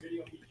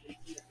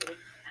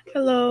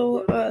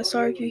Hello,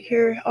 sorry if you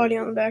hear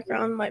audio in the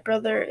background. My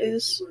brother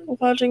is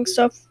watching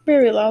stuff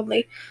very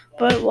loudly,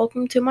 but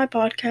welcome to my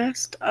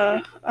podcast.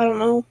 I don't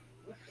know,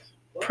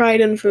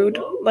 Pride in Food.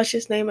 Let's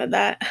just name it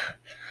that.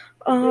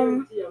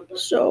 Um,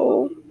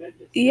 so,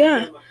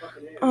 yeah,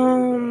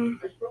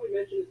 um,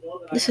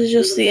 this is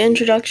just the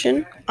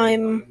introduction.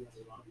 I'm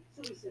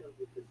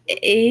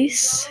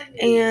Ace,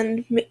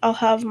 and I'll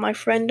have my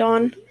friend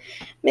on,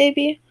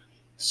 maybe.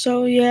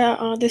 So,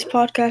 yeah, this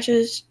podcast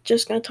is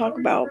just going to talk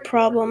about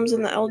problems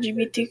in the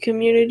LGBT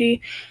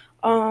community.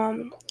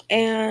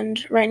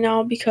 And right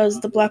now,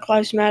 because the Black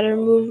Lives Matter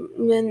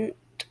movement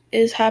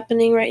is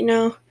happening right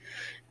now,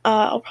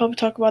 I'll probably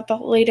talk about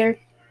that later.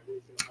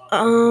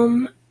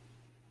 Um,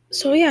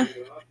 so yeah,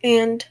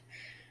 and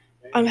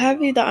I'm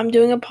happy that I'm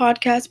doing a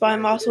podcast, but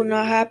I'm also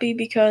not happy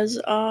because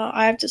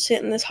I have to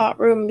sit in this hot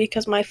room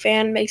because my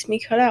fan makes me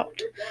cut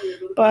out.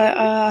 But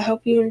I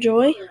hope you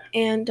enjoy,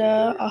 and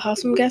I'll have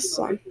some guests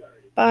on.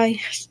 Bye.